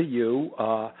said to you,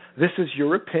 this is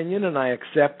your opinion and I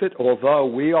accept it, although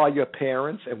we are your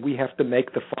parents and we have to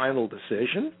make the final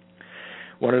decision.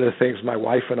 One of the things my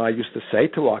wife and I used to say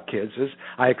to our kids is,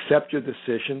 I accept your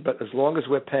decision, but as long as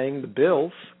we're paying the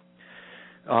bills,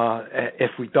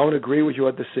 if we don't agree with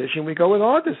your decision, we go with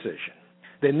our decision.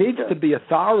 There needs to be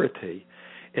authority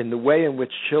in the way in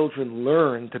which children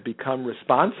learn to become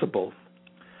responsible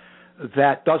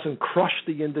that doesn't crush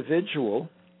the individual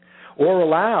or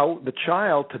allow the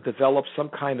child to develop some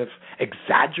kind of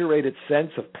exaggerated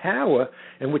sense of power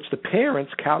in which the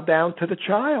parents cow down to the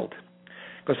child.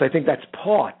 Because I think that's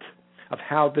part of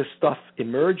how this stuff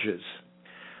emerges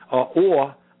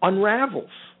or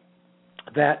unravels,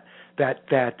 that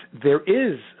there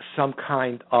is some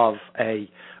kind of a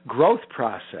growth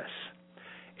process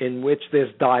in which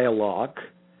there's dialogue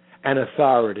and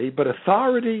authority, but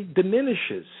authority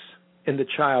diminishes in the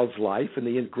child's life, in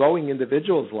the growing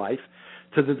individual's life,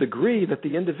 to the degree that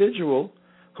the individual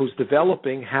who's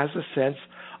developing has a sense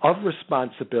of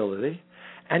responsibility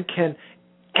and can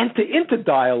enter into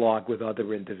dialogue with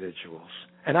other individuals.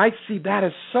 And I see that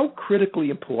as so critically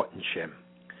important, Jim,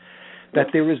 that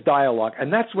there is dialogue.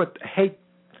 And that's what Haidt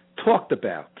talked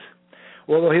about.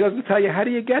 Although he doesn't tell you how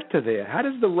do you get to there. How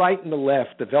does the right and the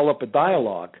left develop a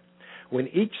dialogue when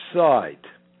each side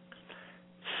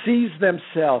sees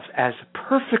themselves as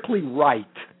perfectly right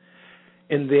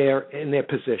in their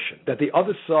position, that the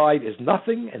other side is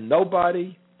nothing and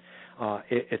nobody,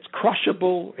 it's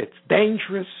crushable, it's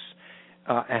dangerous,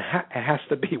 it has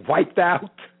to be wiped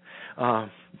out. How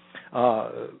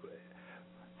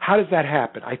does that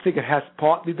happen? I think it has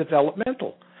partly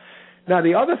developmental. Now,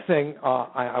 the other thing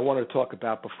I want to talk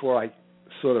about before I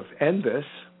sort of end this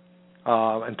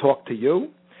and talk to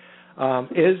you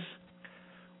is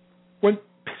when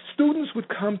students would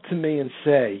come to me and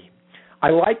say, I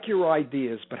like your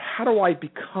ideas, but how do I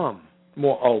become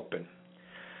more open?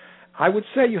 I would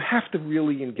say you have to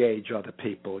really engage other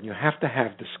people and you have to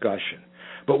have discussion.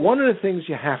 But one of the things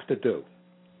you have to do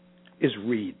is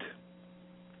read.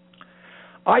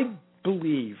 I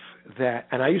believe that,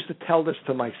 and I used to tell this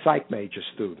to my psych major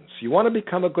students, you want to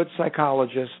become a good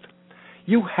psychologist,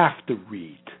 you have to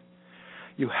read.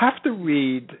 You have to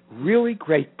read really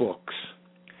great books.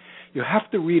 You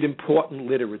have to read important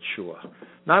literature,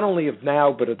 not only of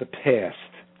now but of the past.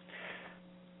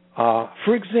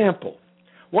 For example,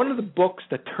 one of the books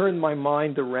that turned my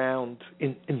mind around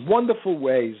in wonderful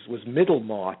ways was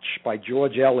Middlemarch by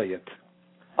George Eliot.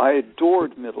 I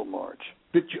adored Middlemarch.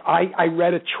 I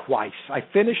read it twice. I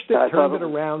finished it, turned it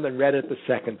around, and read it the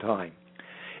second time.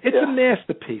 It's a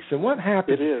masterpiece. And what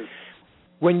happens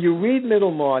when you read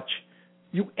Middlemarch,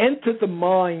 you enter the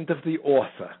mind of the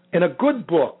author in a good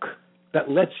book that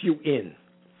lets you in.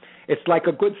 It's like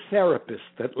a good therapist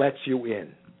that lets you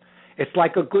in. It's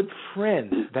like a good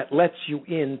friend that lets you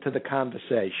into the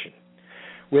conversation,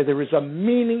 where there is a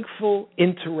meaningful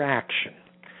interaction,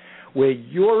 where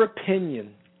your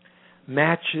opinion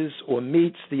matches or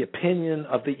meets the opinion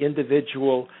of the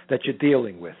individual that you're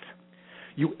dealing with.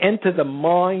 You enter the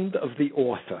mind of the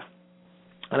author.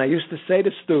 And I used to say to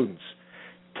students,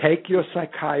 take your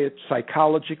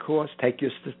psychology course, take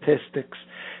your statistics,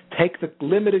 take the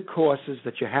limited courses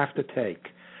that you have to take,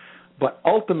 but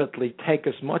ultimately take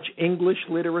as much English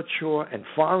literature and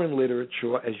foreign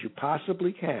literature as you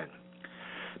possibly can.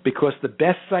 Because the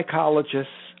best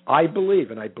psychologists, I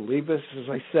believe, and I believe this as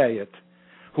I say it,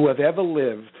 who have ever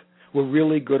lived were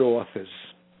really good authors.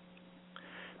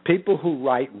 People who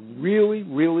write really,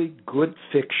 really good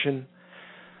fiction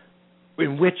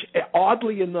in which,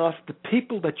 oddly enough, the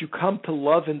people that you come to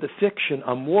love in the fiction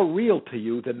are more real to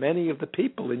you than many of the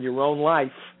people in your own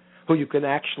life who you can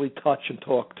actually touch and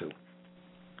talk to.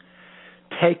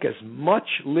 Take as much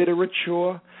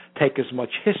literature, take as much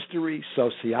history,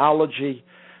 sociology.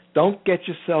 Don't get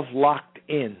yourself locked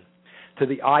in to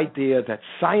the idea that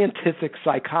scientific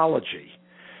psychology,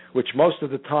 which most of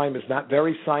the time is not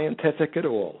very scientific at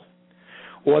all,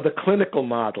 or the clinical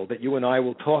model that you and I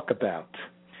will talk about,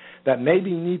 that maybe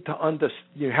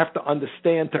you have to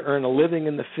understand to earn a living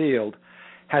in the field,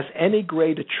 has any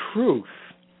greater truth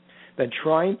than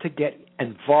trying to get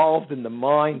involved in the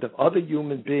mind of other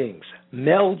human beings.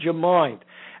 Meld your mind,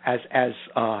 as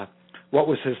what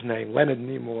was his name? Leonard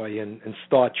Nimoy in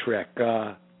Star Trek.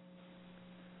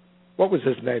 What was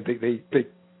his name?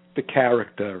 The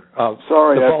character.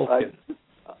 Sorry, the Vulcan.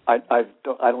 I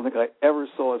don't think I ever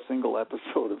saw a single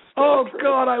episode of Star Trek. Oh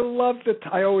God, I loved it.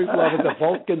 I always loved it. The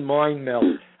Vulcan mind melt.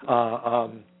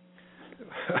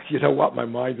 You know what? My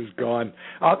mind is gone.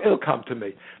 It'll come to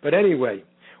me. But anyway,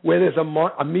 where there's a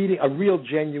meeting, a real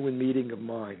genuine meeting of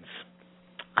minds,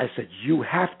 I said you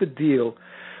have to deal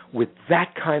with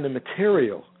that kind of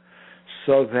material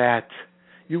so that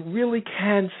you really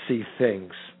can see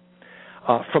things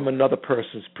from another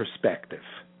person's perspective,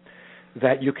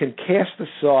 that you can cast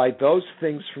aside those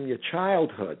things from your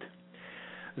childhood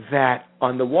that,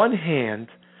 on the one hand,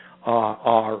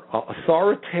 are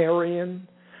authoritarian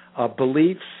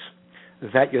beliefs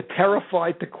that you're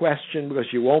terrified to question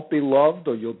because you won't be loved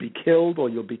or you'll be killed or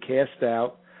you'll be cast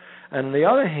out. And on the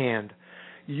other hand,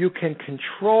 you can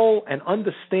control and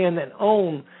understand and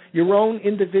own your own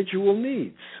individual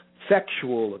needs,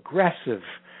 sexual, aggressive,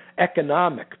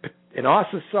 economic, in our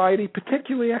society,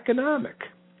 particularly economic,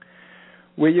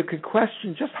 where you can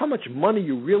question just how much money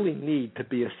you really need to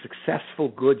be a successful,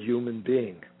 good human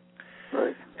being.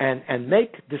 Right. And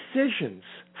make decisions,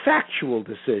 factual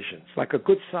decisions, like a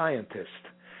good scientist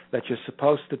that you're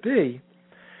supposed to be,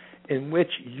 in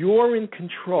which you're in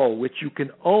control, which you can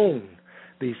own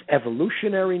these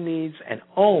evolutionary needs and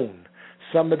own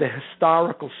some of the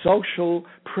historical social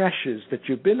pressures that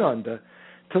you've been under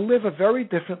to live a very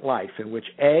different life in which,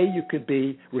 A, you could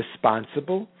be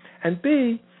responsible, and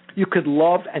B, you could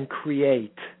love and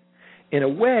create in a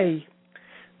way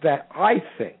that I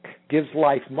think gives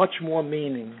life much more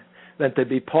meaning than to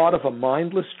be part of a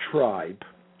mindless tribe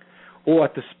or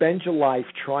to spend your life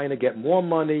trying to get more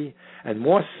money and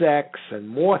more sex and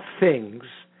more things.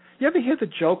 You ever hear the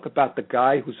joke about the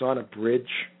guy who's on a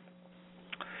bridge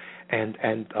and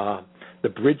the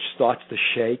bridge starts to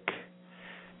shake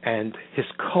and his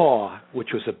car, which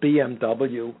was a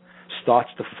BMW, starts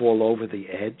to fall over the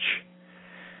edge,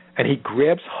 and he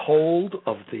grabs hold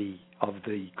of the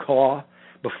car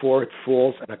before it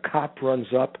falls, and a cop runs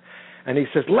up and he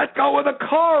says, "Let go of the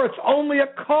car, it's only a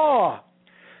car."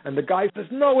 And the guy says,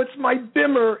 "No, it's my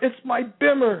bimmer, it's my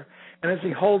bimmer." And as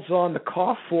he holds on, the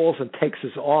car falls and takes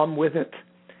his arm with it,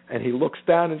 and he looks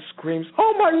down and screams,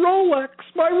 "Oh, my Rolex,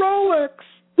 my Rolex."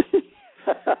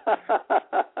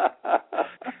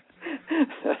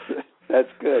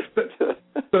 That's good.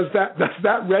 Does that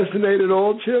resonate at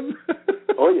all, Jim?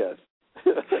 Oh, yes.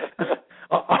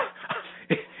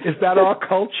 Is that our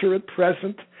culture at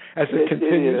present as it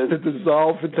continues to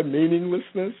dissolve into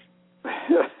meaninglessness?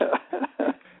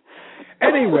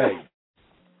 Anyway,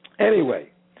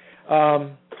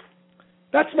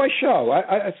 that's my show.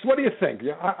 So what do you think?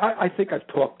 I think I've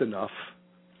talked enough.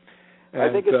 And, I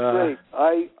think it's great.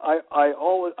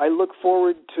 I look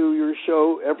forward to your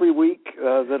show every week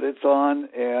that it's on,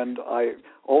 and I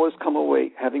always come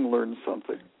away having learned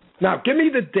something. Now, give me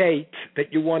the date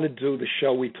that you want to do the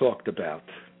show we talked about.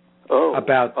 Oh,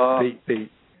 about the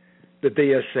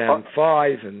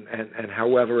DSM-5 and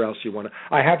however else you want to.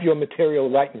 I have your material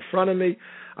right in front of me.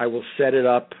 I will set it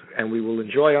up, and we will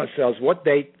enjoy ourselves. What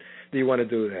date do you want to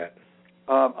do that?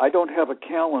 I don't have a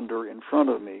calendar in front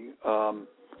of me.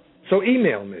 So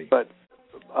email me. But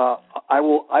I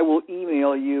will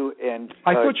email you and.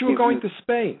 I thought you were going to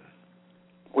Spain.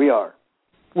 We are.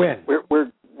 When?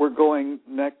 We're going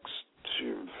next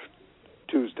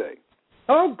Tuesday.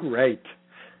 Oh, great!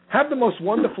 Have the most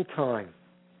wonderful time.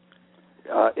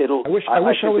 I wish I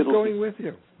was going with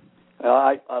you.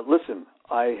 Listen,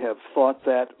 I have thought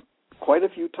that quite a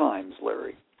few times,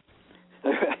 Larry.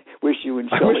 Wish you and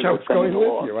Shelley I wish I was going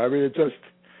along. with you. I mean, it just.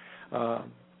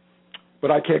 But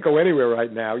I can't go anywhere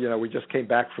right now. You know, we just came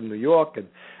back from New York, and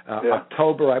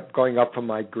October I'm going up for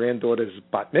my granddaughter's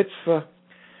bat mitzvah.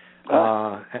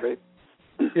 Great.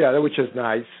 Yeah, which is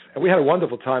nice. And we had a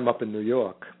wonderful time up in New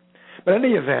York. But in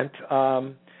any event,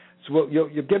 so you'll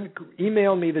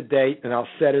email me the date, and I'll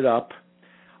set it up.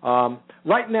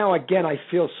 Right now, again, I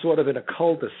feel sort of in a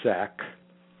cul-de-sac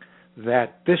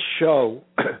that this show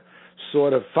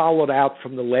sort of followed out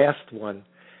from the last one,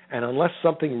 and unless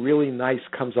something really nice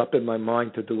comes up in my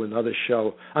mind to do another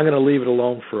show, I'm going to leave it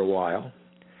alone for a while.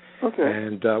 Okay.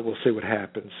 And we'll see what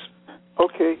happens.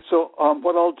 Okay, so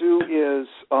what I'll do is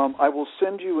I will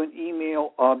send you an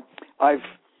email. I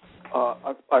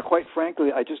quite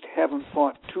frankly, I just haven't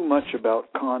thought too much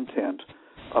about content.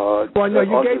 Well, no,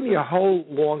 you gave me a whole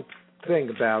long thing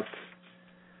about,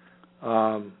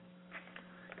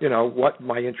 what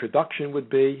my introduction would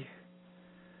be,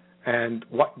 and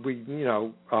what we,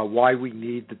 why we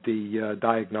need the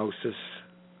diagnosis,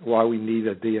 why we need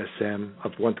a DSM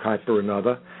of one type or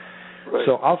another. Right.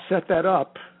 So I'll set that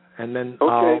up, and then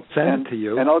I'll send it to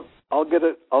you. And I'll get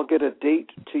a date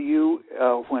to you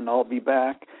when I'll be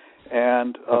back,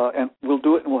 and we'll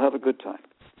do it, and we'll have a good time.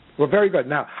 Well, very good.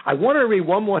 Now, I want to read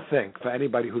one more thing for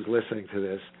anybody who's listening to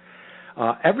this.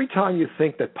 Every time you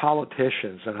think that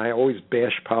politicians, and I always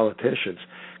bash politicians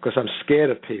because I'm scared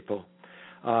of people,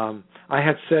 I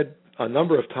had said a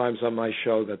number of times on my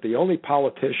show that the only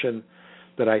politician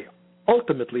that I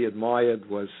ultimately admired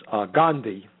was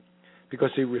Gandhi,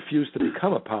 because he refused to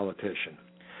become a politician.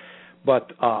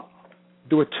 But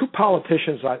there were two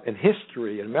politicians in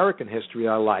history, in American history,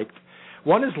 I liked.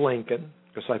 One is Lincoln,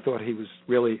 because I thought he was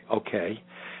really okay,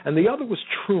 and the other was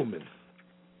Truman.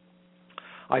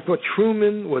 I thought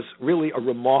Truman was really a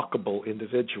remarkable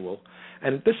individual,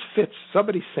 and this fits.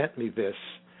 Somebody sent me this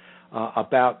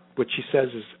about what she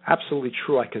says is absolutely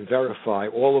true. I can verify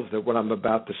all of what I'm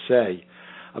about to say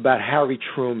about Harry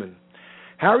Truman.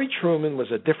 Harry Truman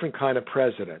was a different kind of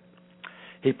president.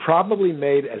 He probably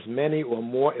made as many or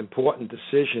more important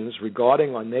decisions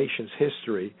regarding our nation's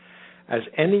history as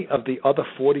any of the other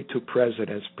 42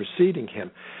 presidents preceding him.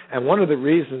 And one of the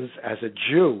reasons, as a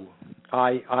Jew,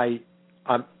 I'm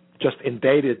just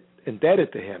indebted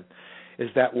to him, is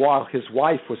that while his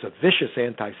wife was a vicious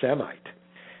anti-Semite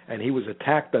and he was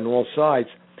attacked on all sides,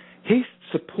 he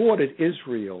supported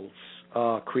Israel's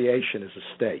creation as a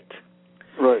state.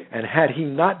 Right. And had he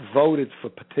not voted for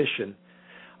petition,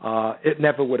 it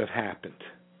never would have happened.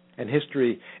 And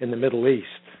history in the Middle East,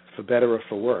 for better or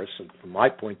for worse, and from my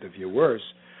point of view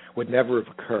worse, would never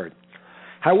have occurred.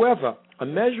 However, a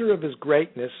measure of his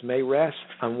greatness may rest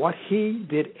on what he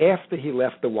did after he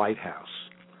left the White House.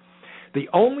 The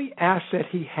only asset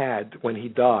he had when he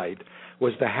died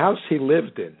was the house he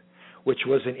lived in, which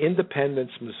was in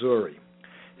Independence, Missouri.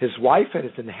 His wife had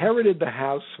inherited the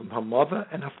house from her mother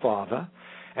and her father,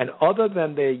 and other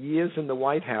than their years in the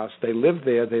White House, they lived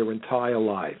there their entire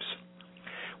lives.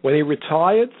 When he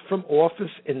retired from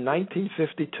office in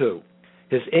 1952,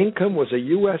 his income was a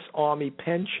U.S. Army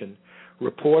pension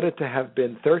reported to have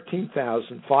been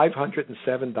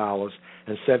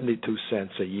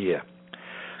 $13,507.72 a year.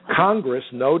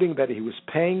 Congress, noting that he was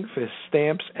paying for his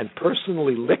stamps and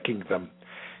personally licking them,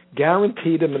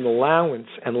 guaranteed him an allowance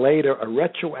and later a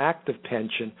retroactive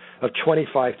pension of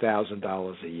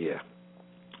 $25,000 a year.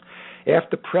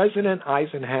 After President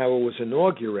Eisenhower was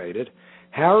inaugurated,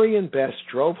 Harry and Bess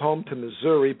drove home to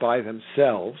Missouri by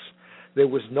themselves. There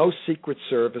was no Secret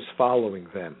Service following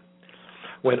them.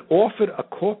 When offered a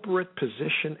corporate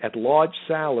position at large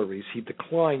salaries, he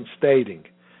declined, stating,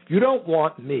 "You don't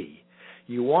want me.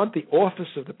 You want the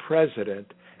office of the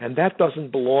president, and that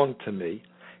doesn't belong to me.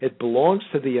 It belongs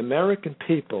to the American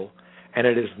people, and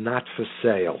it is not for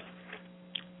sale."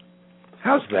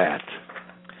 How's that?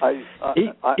 I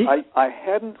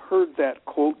hadn't heard that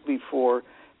quote before,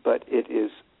 but it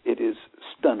is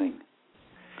stunning.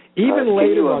 Even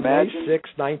later on May 6,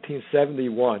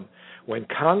 1971, when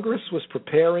Congress was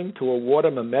preparing to award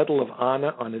him a Medal of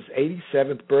Honor on his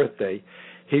 87th birthday,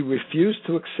 he refused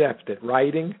to accept it,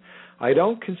 writing, "I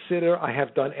don't consider I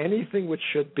have done anything which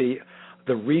should be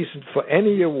the reason for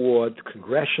any award,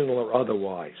 congressional or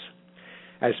otherwise."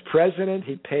 As president,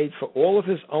 he paid for all of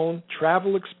his own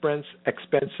travel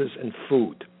expenses and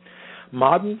food.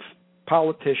 Modern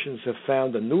politicians have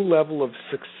found a new level of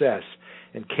success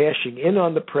in cashing in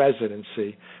on the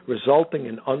presidency, resulting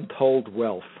in untold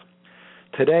wealth.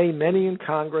 Today, many in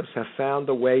Congress have found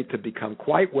a way to become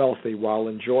quite wealthy while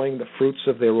enjoying the fruits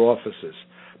of their offices.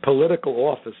 Political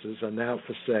offices are now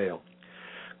for sale.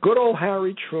 Good old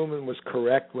Harry Truman was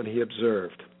correct when he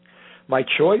observed, "My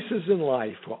choices in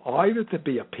life were either to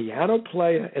be a piano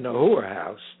player in a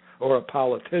whorehouse or a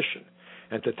politician.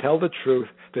 And to tell the truth,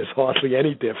 there's hardly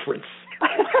any difference."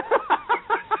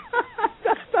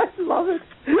 I love it.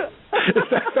 Is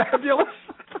that fabulous?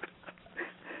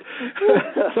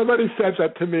 Somebody said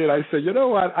that to me, and I said, you know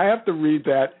what? I have to read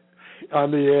that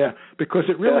on the air because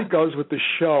it really goes with the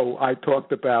show I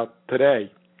talked about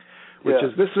today. which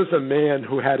is this was a man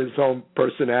who had his own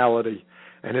personality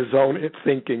and his own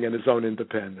thinking and his own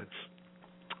independence.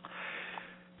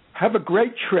 Have a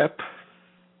great trip,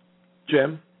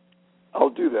 Jim. I'll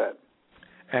do that.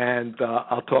 And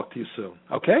I'll talk to you soon,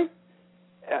 okay?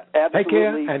 Absolutely. Take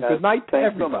care, and good night to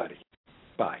thanks everybody. So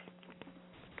Bye.